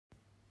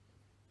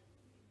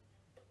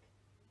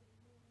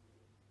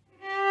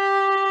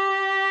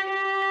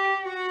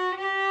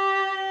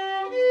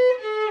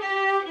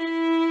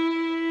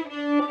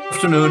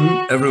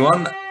afternoon,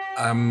 everyone.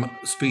 I'm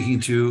speaking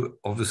to you,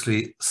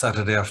 obviously,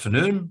 Saturday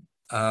afternoon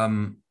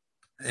in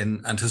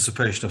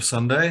anticipation of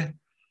Sunday.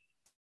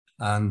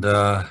 And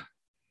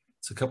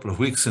it's a couple of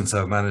weeks since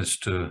I've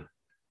managed to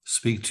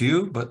speak to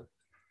you, but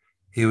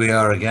here we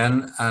are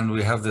again. And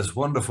we have this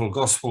wonderful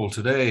gospel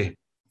today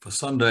for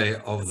Sunday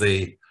of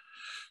the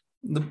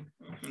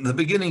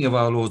beginning of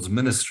our Lord's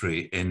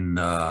ministry in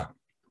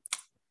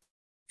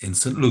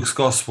St. Luke's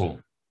Gospel.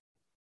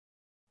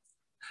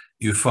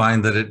 You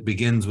find that it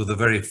begins with the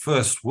very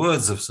first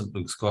words of St.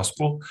 Luke's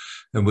Gospel,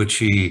 in which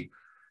he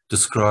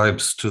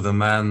describes to the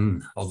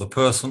man or the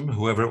person,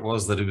 whoever it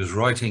was that he was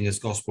writing his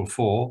Gospel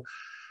for,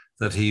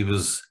 that he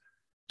was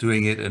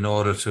doing it in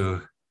order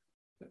to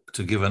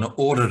give an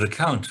ordered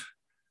account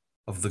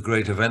of the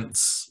great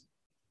events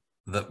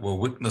that were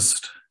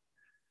witnessed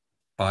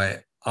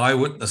by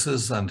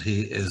eyewitnesses, and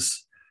he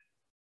is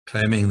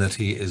claiming that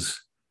he is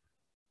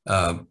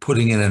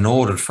putting in an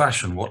ordered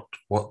fashion what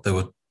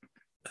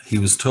he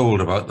was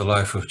told about the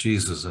life of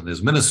Jesus and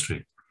his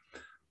ministry.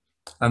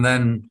 And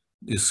then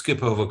you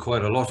skip over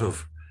quite a lot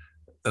of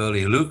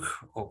early Luke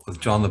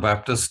with John the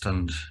Baptist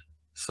and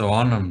so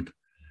on, and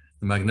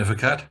the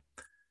Magnificat.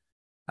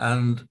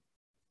 And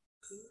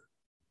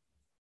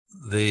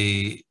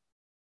the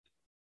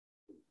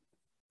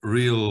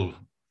real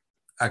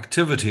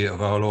activity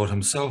of our Lord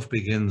himself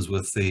begins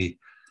with the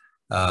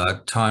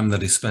time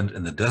that he spent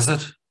in the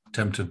desert,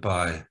 tempted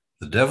by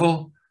the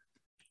devil,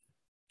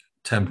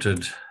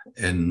 tempted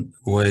in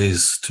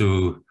ways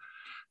to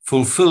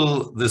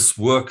fulfill this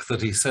work that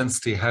he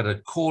sensed he had a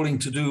calling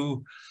to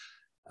do,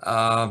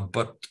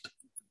 but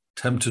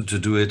tempted to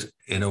do it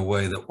in a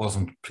way that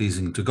wasn't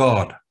pleasing to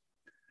God.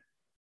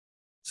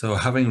 So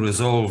having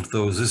resolved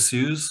those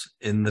issues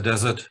in the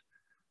desert,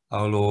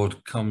 our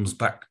Lord comes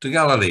back to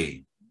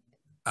Galilee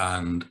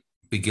and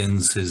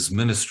begins his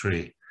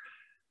ministry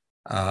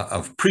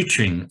of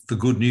preaching the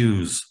good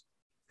news.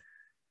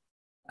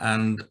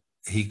 And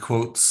he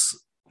quotes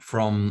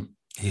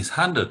he's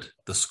handed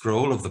the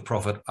scroll of the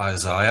prophet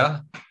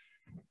Isaiah,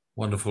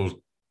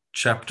 wonderful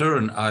chapter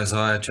in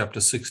Isaiah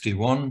chapter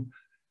 61,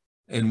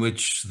 in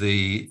which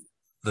the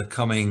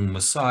coming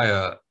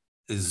Messiah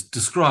is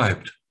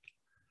described.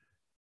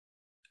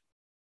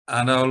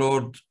 And our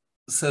Lord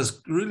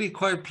says really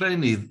quite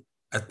plainly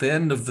at the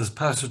end of this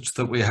passage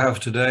that we have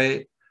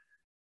today,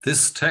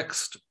 this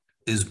text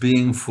is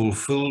being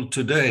fulfilled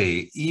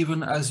today,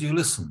 even as you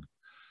listen.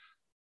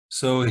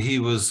 So he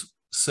was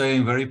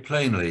saying very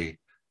plainly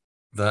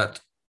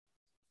that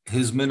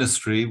his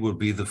ministry would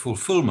be the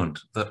fulfillment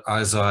that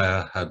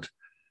Isaiah had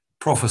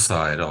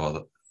prophesied,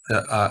 or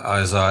that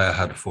Isaiah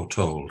had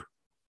foretold.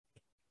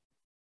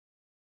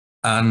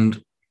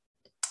 And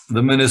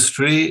the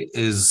ministry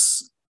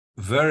is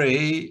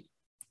very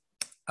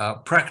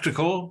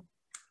practical.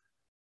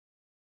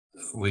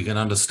 We can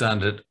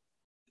understand it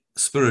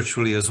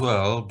spiritually as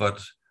well,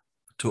 but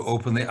to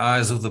open the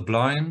eyes of the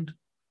blind,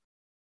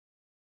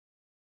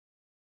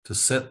 to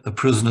set the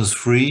prisoners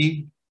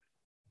free,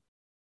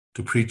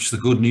 to preach the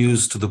good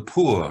news to the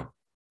poor.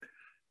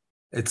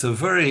 It's a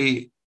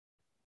very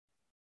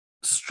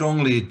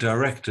strongly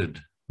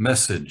directed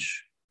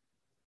message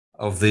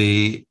of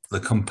the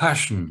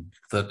compassion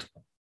that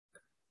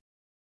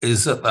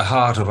is at the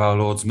heart of our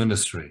Lord's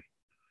ministry,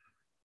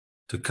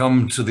 to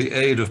come to the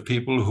aid of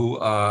people who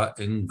are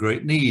in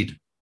great need.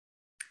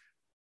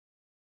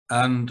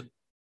 And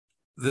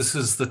this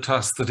is the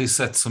task that he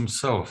sets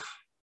himself.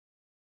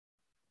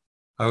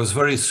 I was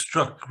very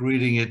struck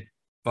reading it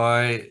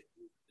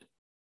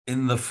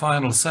in the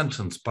final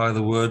sentence, by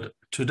the word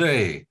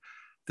today.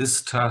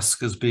 This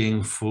task is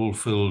being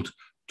fulfilled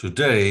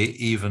today,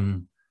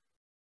 even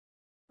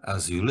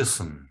as you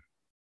listen.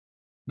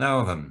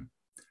 Now then.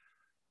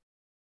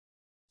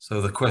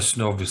 So the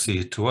question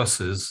obviously to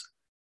us is,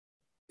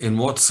 in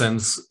what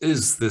sense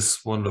is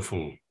this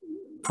wonderful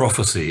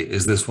prophecy,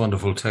 is this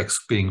wonderful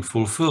text being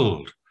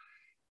fulfilled?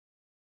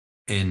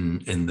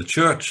 In the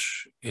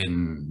church,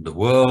 in the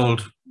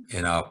world,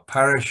 in our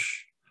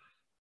parish,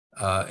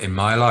 in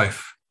my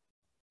life.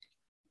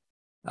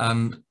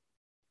 And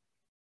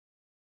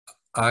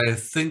I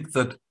think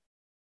that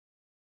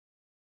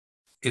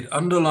it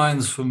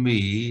underlines for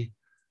me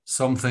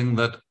something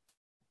that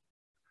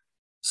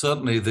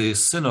certainly the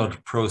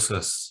synod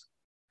process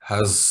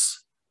has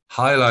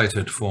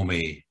highlighted for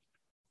me.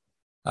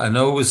 I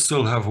know we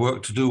still have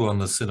work to do on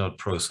the synod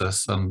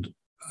process, and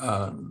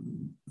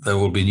there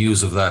will be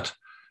news of that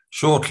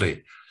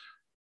shortly.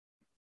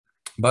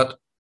 But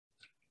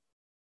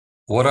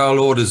what our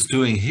Lord is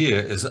doing here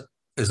is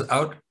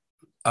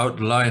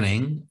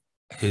outlining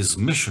his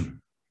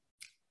mission,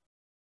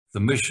 the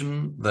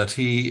mission that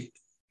he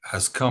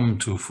has come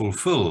to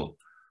fulfill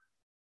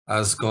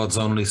as God's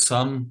only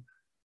Son,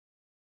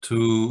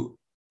 to,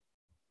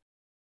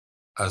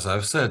 as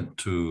I've said,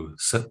 to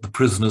set the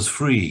prisoners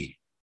free,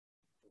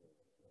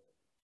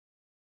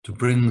 to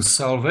bring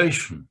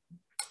salvation.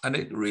 And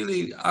it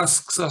really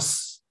asks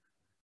us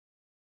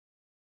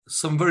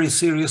some very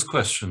serious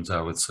questions,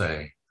 I would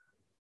say.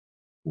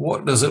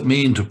 What does it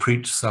mean to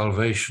preach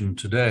salvation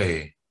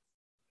today?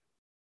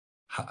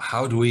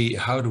 how do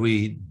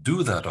we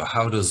do that, or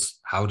how does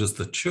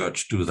the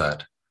church do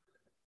that?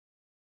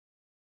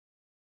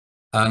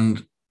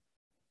 And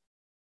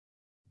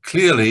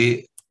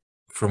clearly,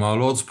 from our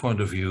Lord's point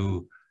of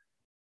view,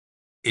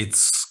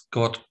 it's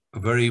got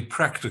very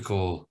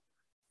practical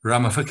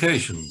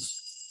ramifications,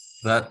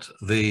 that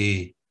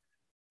the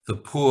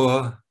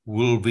poor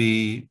will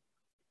be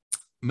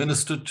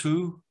ministered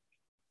to,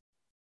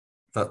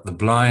 that the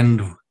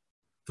blind,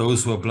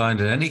 those who are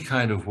blind in any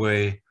kind of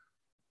way,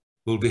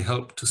 will be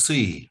helped to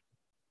see,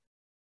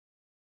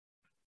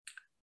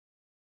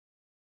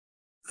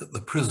 that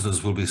the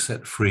prisoners will be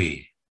set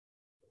free.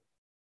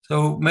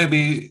 So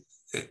maybe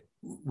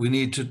we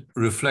need to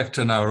reflect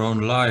in our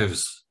own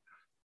lives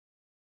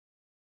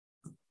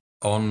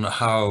on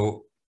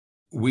how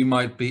we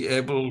might be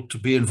able to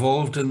be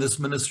involved in this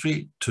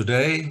ministry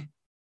today.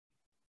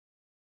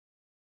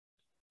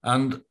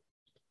 And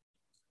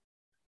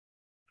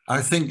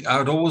I think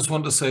I'd always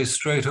want to say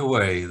straight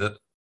away that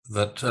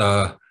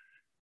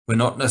we're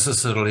not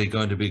necessarily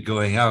going to be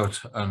going out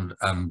and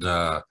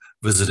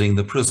visiting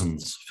the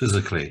prisons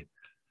physically.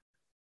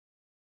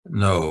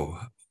 No,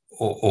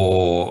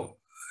 or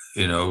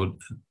you know,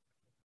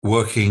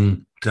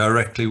 working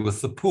directly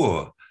with the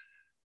poor.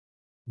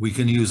 We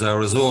can use our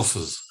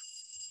resources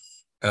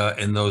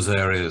in those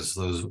areas,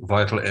 those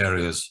vital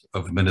areas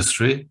of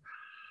ministry.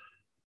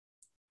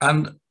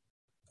 And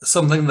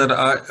something that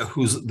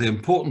the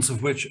importance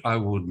of which I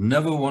would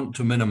never want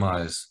to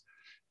minimize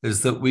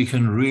is that we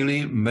can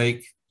really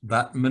make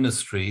that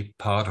ministry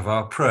part of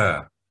our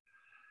prayer.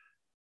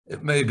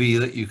 It may be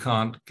that you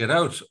can't get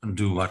out and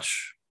do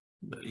much,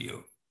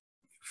 you're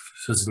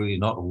physically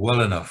not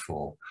well enough,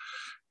 or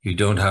you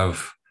don't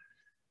have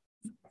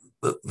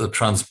the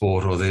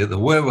transport or the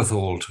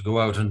wherewithal to go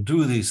out and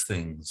do these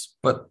things,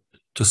 but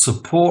to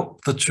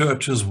support the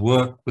church's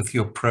work with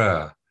your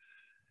prayer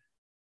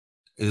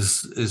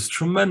is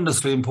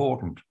tremendously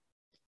important.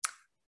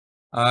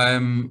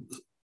 I'm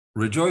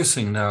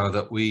rejoicing now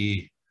that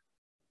we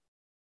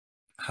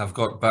have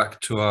got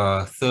back to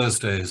our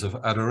Thursdays of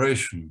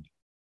adoration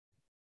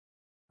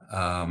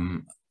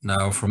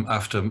now, from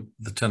after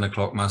the 10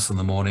 o'clock Mass in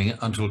the morning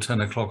until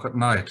 10 o'clock at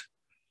night.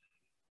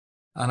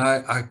 And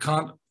I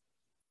can't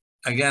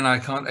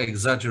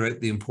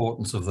exaggerate the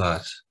importance of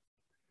that.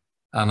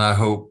 And I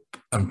hope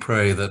and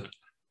pray that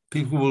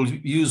people will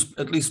use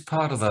at least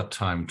part of that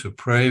time to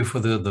pray for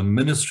the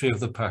ministry of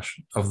the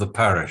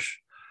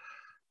parish,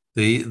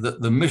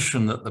 the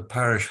mission that the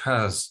parish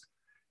has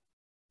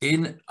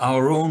in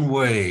our own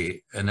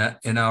way and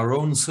in our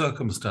own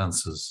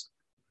circumstances,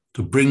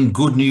 to bring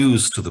good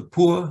news to the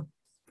poor,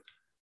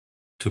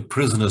 to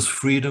prisoners'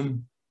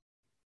 freedom,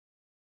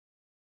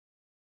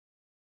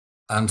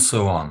 and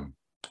so on.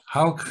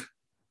 How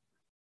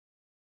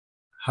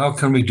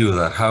can we do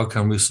that? How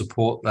can we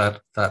support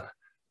that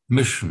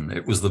mission?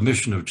 It was the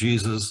mission of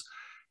Jesus.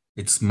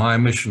 It's my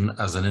mission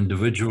as an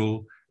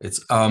individual.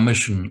 It's our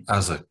mission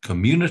as a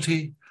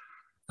community,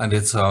 and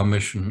it's our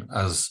mission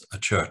as a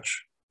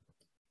church.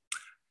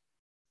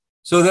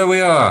 So there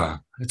we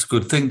are. It's a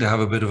good thing to have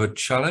a bit of a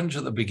challenge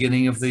at the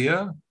beginning of the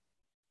year.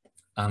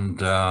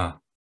 And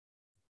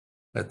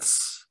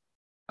let's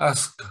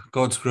ask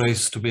God's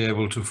grace to be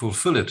able to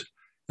fulfill it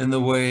in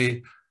the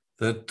way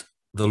that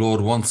the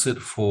Lord wants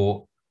it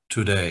for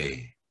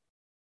today.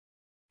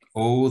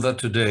 Oh, that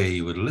today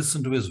you would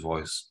listen to his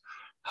voice,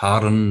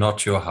 harden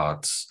not your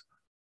hearts,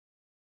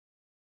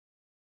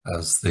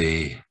 as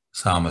the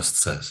psalmist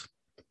says.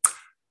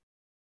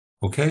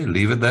 Okay,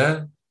 leave it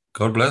there.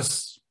 God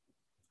bless.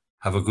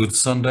 Have a good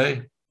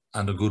Sunday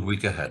and a good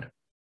week ahead.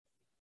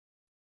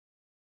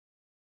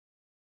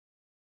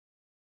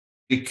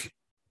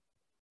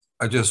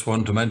 I just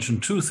want to mention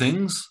two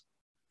things.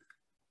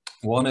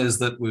 One is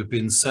that we've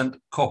been sent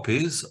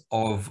copies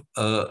of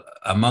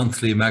a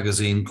monthly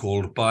magazine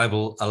called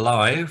Bible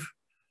Alive.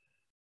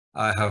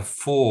 I have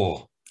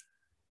 4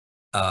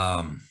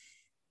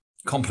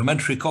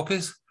 complimentary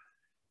copies,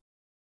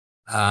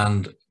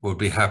 and would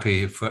be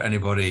happy for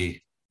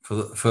anybody, for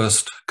the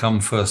first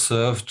come, first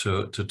serve,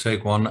 to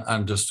take one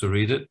and just to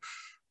read it.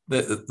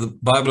 The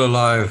Bible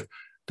Alive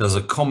does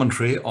a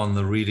commentary on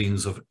the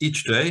readings of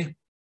each day,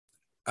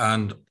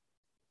 and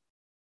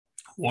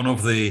one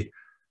of the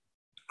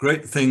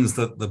great things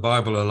that the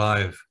Bible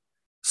Alive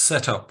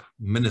set up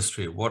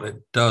ministry, what it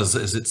does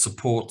is it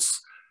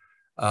supports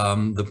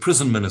the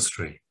prison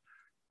ministry,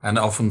 and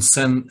often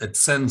it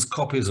sends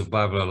copies of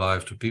Bible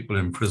Alive to people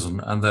in prison.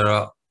 And there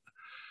are,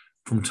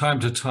 from time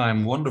to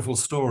time, wonderful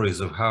stories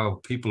of how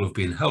people have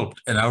been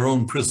helped in our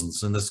own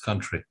prisons in this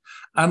country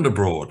and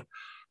abroad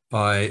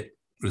by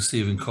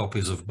receiving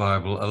copies of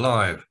Bible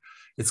Alive.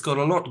 It's got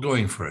a lot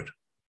going for it.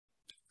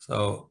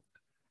 So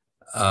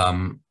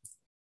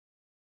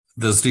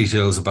there's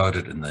details about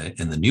it in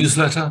the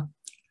newsletter.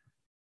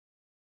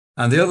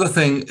 And the other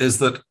thing is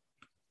that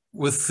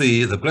with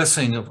the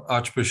blessing of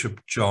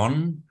Archbishop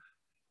John,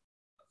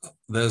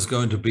 there's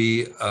going to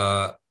be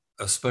a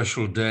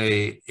special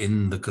day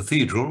in the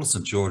cathedral,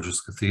 St.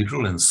 George's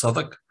Cathedral in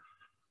Southwark,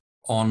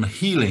 on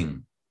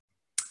healing.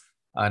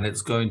 and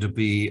it's going to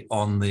be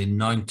on the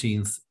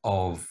 19th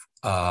of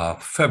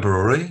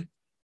February.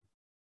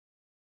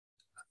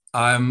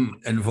 I'm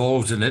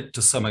involved in it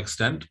to some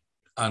extent,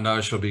 and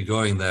I shall be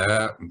going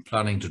there. I'm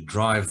planning to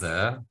drive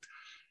there,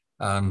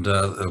 and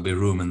there'll be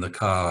room in the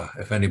car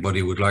if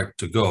anybody would like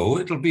to go.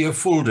 It'll be a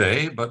full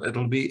day, but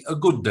it'll be a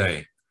good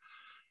day.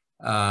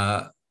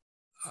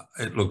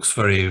 It looks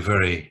very,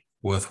 very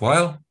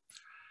worthwhile.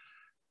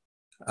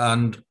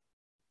 And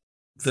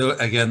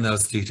again,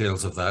 there's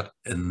details of that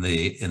in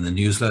the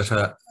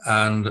newsletter,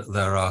 and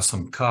there are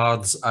some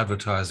cards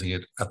advertising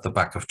it at the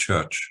back of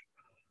church.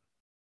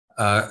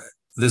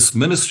 This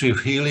ministry of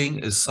healing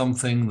is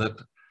something that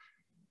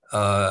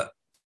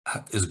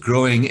is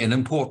growing in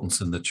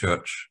importance in the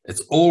church.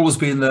 It's always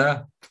been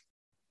there,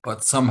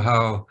 but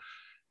somehow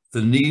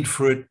the need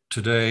for it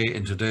today,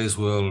 in today's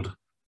world,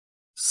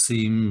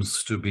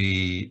 seems to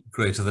be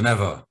greater than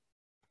ever.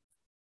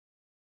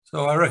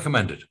 So I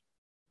recommend it.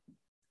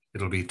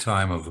 It'll be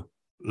time of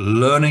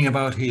learning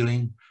about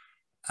healing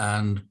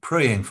and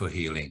praying for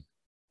healing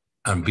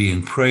and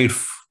being prayed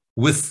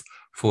with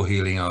for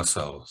healing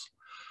ourselves.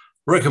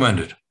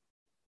 Recommended.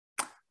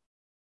 I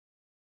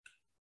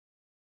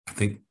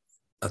think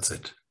that's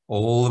it.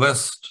 All the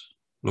best.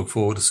 Look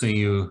forward to seeing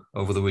you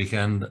over the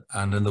weekend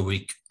and in the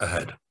week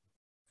ahead.